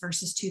 1, it's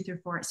verses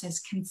 2-4. It says,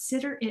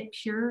 consider it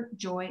pure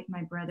joy,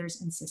 my brothers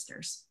and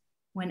sisters,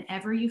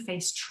 whenever you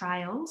face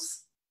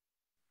trials,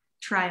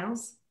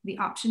 the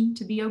option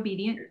to be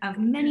obedient of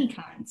many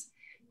kinds,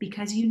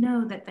 because you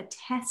know that the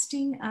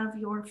testing of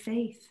your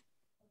faith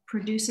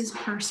produces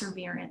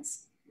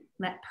perseverance.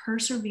 Let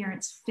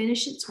perseverance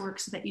finish its work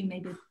so that you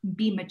may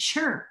be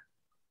mature,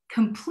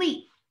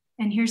 complete.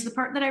 And here's the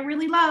part that I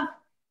really love,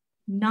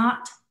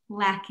 not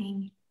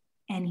lacking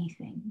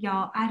anything.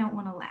 Y'all, I don't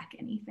want to lack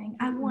anything.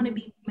 I want to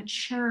be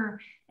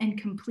mature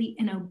and complete.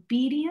 And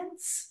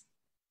obedience,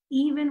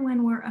 even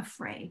when we're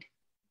afraid,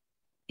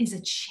 is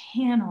a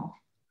channel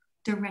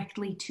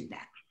directly to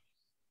that.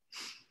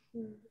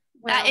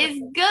 That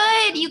is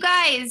good, you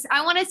guys.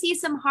 I want to see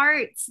some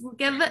hearts.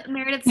 Give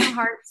Meredith some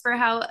hearts for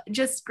how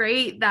just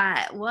great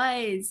that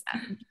was.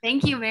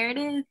 Thank you,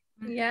 Meredith.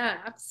 Yeah,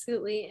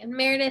 absolutely. And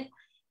Meredith,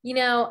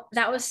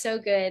 that was so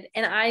good.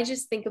 And I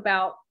just think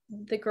about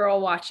the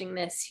girl watching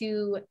this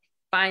who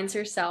finds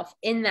herself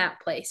in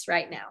that place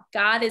right now.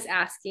 God is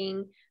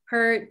asking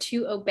her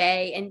to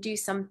obey and do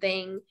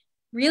something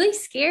really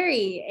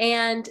scary,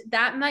 and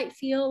that might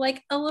feel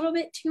like a little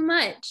bit too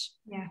much.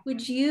 Yeah.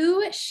 Would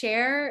you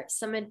share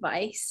some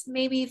advice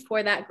maybe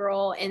for that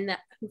girl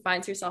who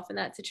finds herself in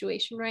that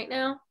situation right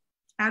now?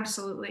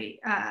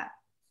 Absolutely.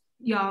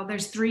 Y'all,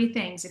 there's 3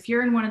 things. If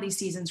you're in one of these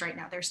seasons right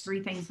now, there's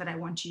 3 things that I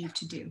want you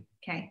to do.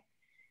 Okay.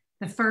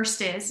 The first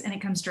is, and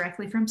it comes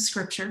directly from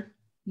scripture,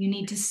 you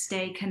need to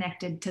stay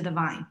connected to the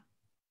vine,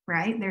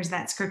 right? There's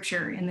that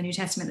scripture in the New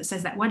Testament that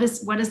says that. What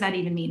does that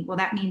even mean? Well,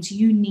 that means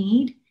you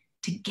need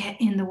to get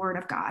in the word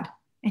of God,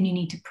 and you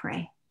need to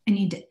pray and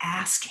you need to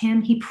ask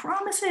him. He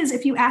promises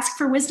if you ask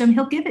for wisdom,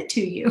 he'll give it to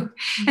you.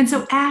 And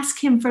so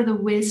ask him for the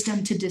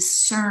wisdom to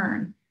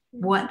discern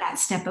what that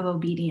step of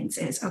obedience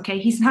is.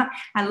 Okay.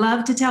 I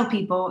love to tell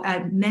people,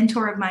 a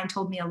mentor of mine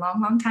told me a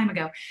long, long time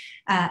ago,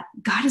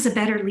 God is a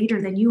better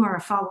leader than you are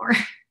a follower.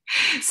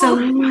 So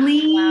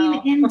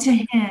lean into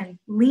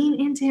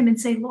him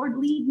and say, Lord,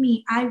 lead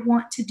me. I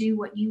want to do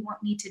what you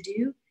want me to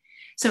do.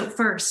 So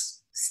first,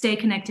 stay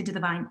connected to the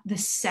vine. The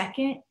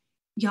second,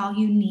 y'all,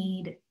 you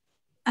need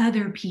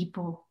other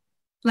people.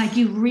 Like,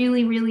 you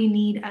really, really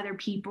need other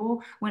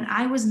people. When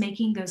I was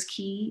making those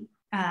key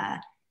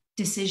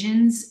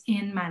decisions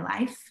in my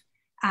life,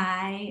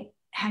 I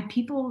had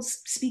people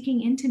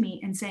speaking into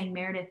me and saying,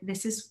 Meredith,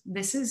 this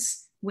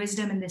is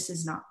wisdom and this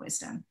is not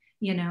wisdom.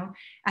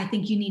 I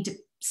think you need to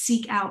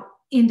seek out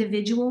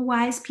individual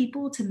wise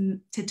people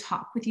to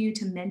talk with you,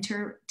 to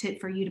mentor,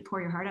 for you to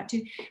pour your heart out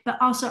to. But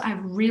also, I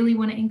really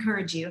want to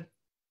encourage you,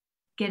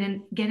 get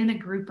in a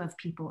group of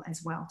people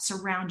as well.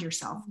 Surround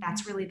yourself.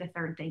 That's really the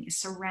third thing, is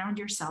surround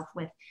yourself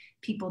with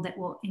people that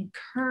will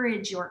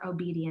encourage your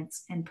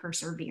obedience and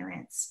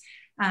perseverance.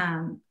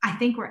 I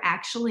think we're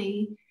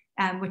actually,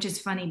 which is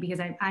funny because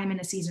I'm in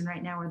a season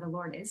right now where the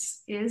Lord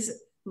is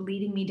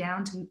leading me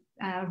down to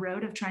a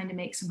road of trying to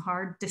make some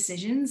hard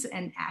decisions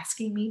and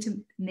asking me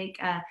to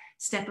make a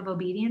step of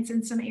obedience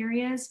in some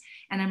areas.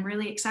 And I'm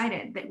really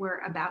excited that we're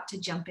about to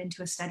jump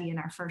into a study in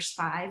our first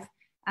 5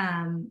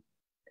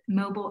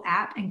 mobile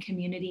app and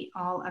community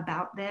all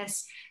about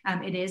this.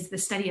 It is the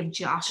study of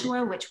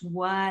Joshua,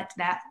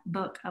 that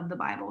book of the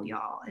Bible,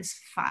 y'all, is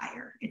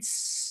fire.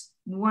 It's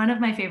one of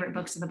my favorite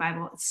books of the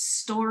Bible. It's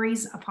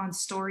stories upon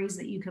stories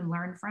that you can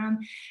learn from.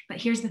 But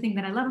here's the thing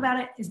that I love about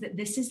it, is that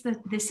this is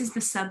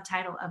the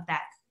subtitle of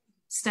that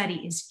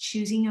study, is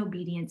choosing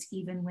obedience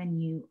even when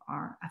you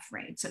are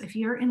afraid. So if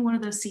you're in one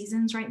of those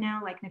seasons right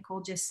now, like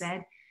Nicole just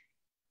said,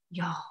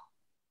 y'all,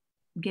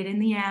 Get in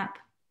the app,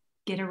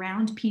 get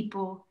around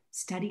people,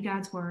 study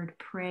God's word,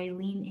 pray,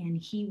 lean in.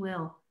 He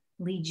will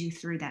lead you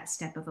through that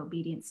step of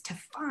obedience to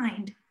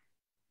find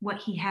what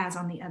he has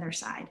on the other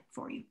side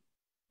for you.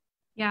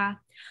 Yeah.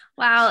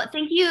 Wow.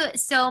 Thank you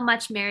so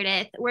much,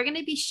 Meredith. We're going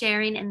to be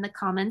sharing in the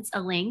comments a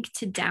link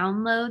to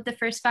download the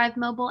First Five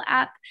mobile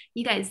app.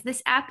 You guys,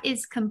 this app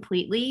is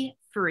completely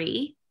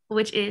free,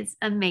 which is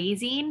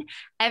amazing.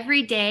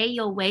 Every day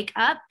you'll wake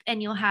up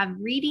and you'll have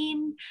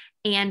reading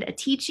and a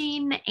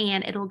teaching,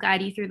 and it'll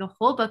guide you through the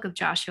whole book of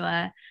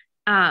Joshua.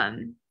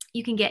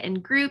 You can get in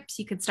groups.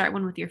 You can start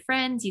one with your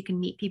friends. You can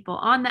meet people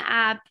on the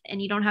app,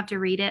 and you don't have to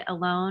read it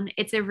alone.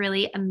 It's a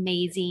really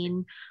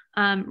amazing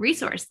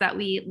resource that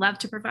we love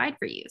to provide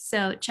for you.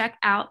 So check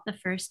out the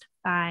First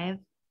Five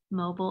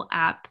mobile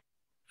app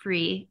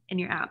free in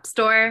your app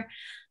store.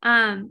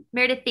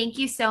 Meredith, thank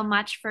you so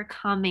much for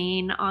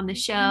coming on the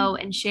show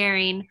and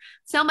sharing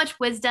so much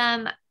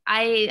wisdom.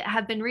 I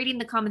have been reading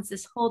the comments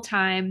this whole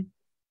time.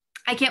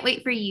 I can't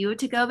wait for you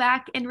to go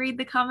back and read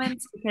the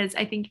comments, because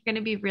I think you're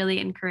going to be really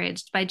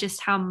encouraged by just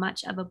how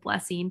much of a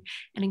blessing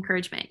and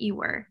encouragement you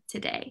were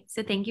today.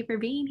 So thank you for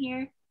being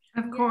here.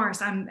 Of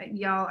course.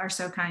 Y'all are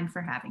so kind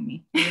for having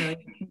me.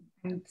 Really,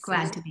 I'm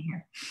glad to be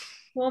here.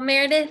 Well,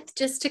 Meredith,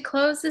 just to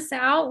close this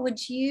out,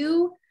 would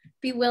you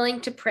be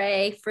willing to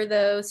pray for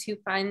those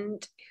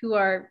who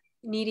are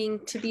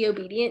needing to be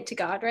obedient to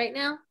God right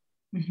now?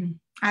 Mm-hmm.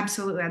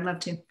 Absolutely. I'd love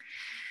to.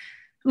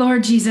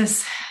 Lord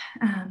Jesus,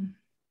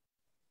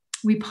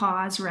 we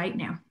pause right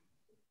now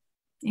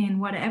in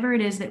whatever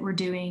it is that we're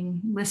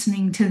doing,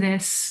 listening to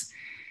this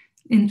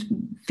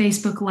in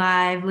Facebook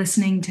Live,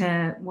 listening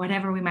to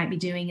whatever we might be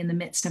doing in the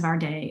midst of our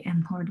day.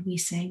 And Lord, we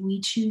say,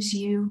 we choose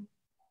you.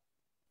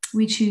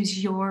 We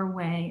choose your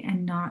way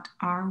and not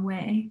our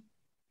way.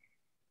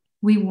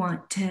 We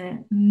want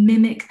to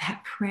mimic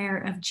that prayer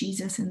of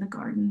Jesus in the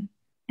garden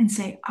and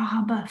say,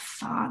 Abba,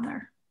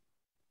 Father,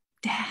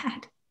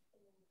 Dad,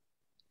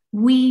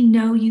 we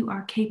know you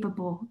are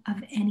capable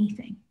of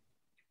anything,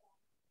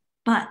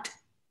 but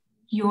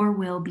your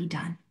will be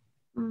done,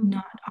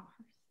 not ours.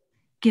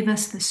 Give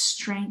us the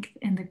strength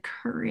and the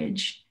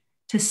courage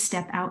to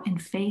step out in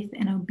faith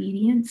and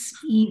obedience,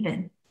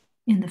 even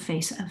in the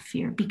face of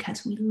fear,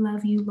 because we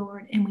love you,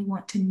 Lord, and we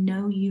want to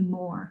know you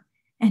more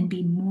and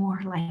be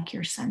more like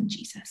your son,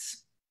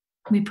 Jesus.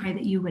 We pray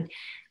that you would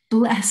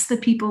bless the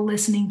people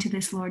listening to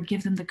this, Lord.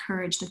 Give them the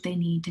courage that they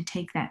need to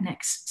take that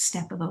next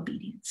step of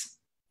obedience.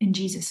 In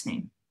Jesus'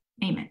 name,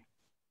 amen.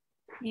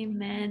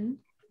 Amen.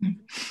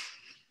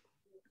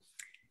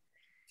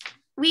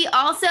 We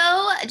also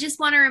just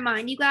want to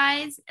remind you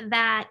guys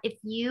that if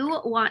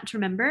you want to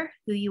remember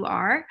who you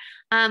are,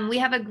 we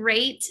have a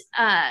great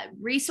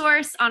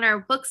resource on our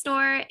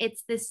bookstore.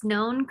 It's this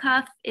known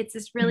cuff. It's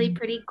this really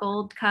pretty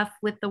gold cuff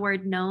with the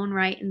word known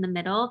right in the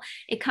middle.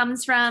 It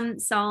comes from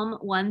Psalm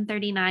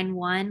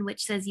 139:1,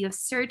 which says, "You have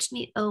searched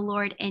me, O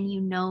Lord, and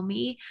you know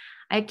me."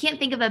 I can't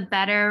think of a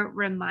better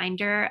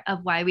reminder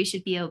of why we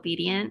should be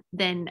obedient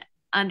than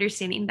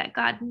understanding that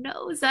God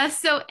knows us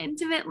so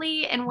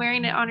intimately and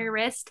wearing it on your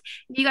wrist.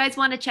 If you guys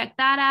want to check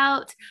that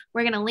out,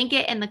 we're going to link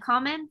it in the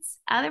comments.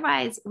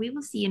 Otherwise, we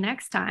will see you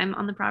next time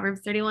on the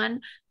Proverbs 31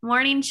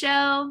 Morning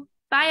Show.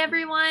 Bye,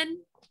 everyone.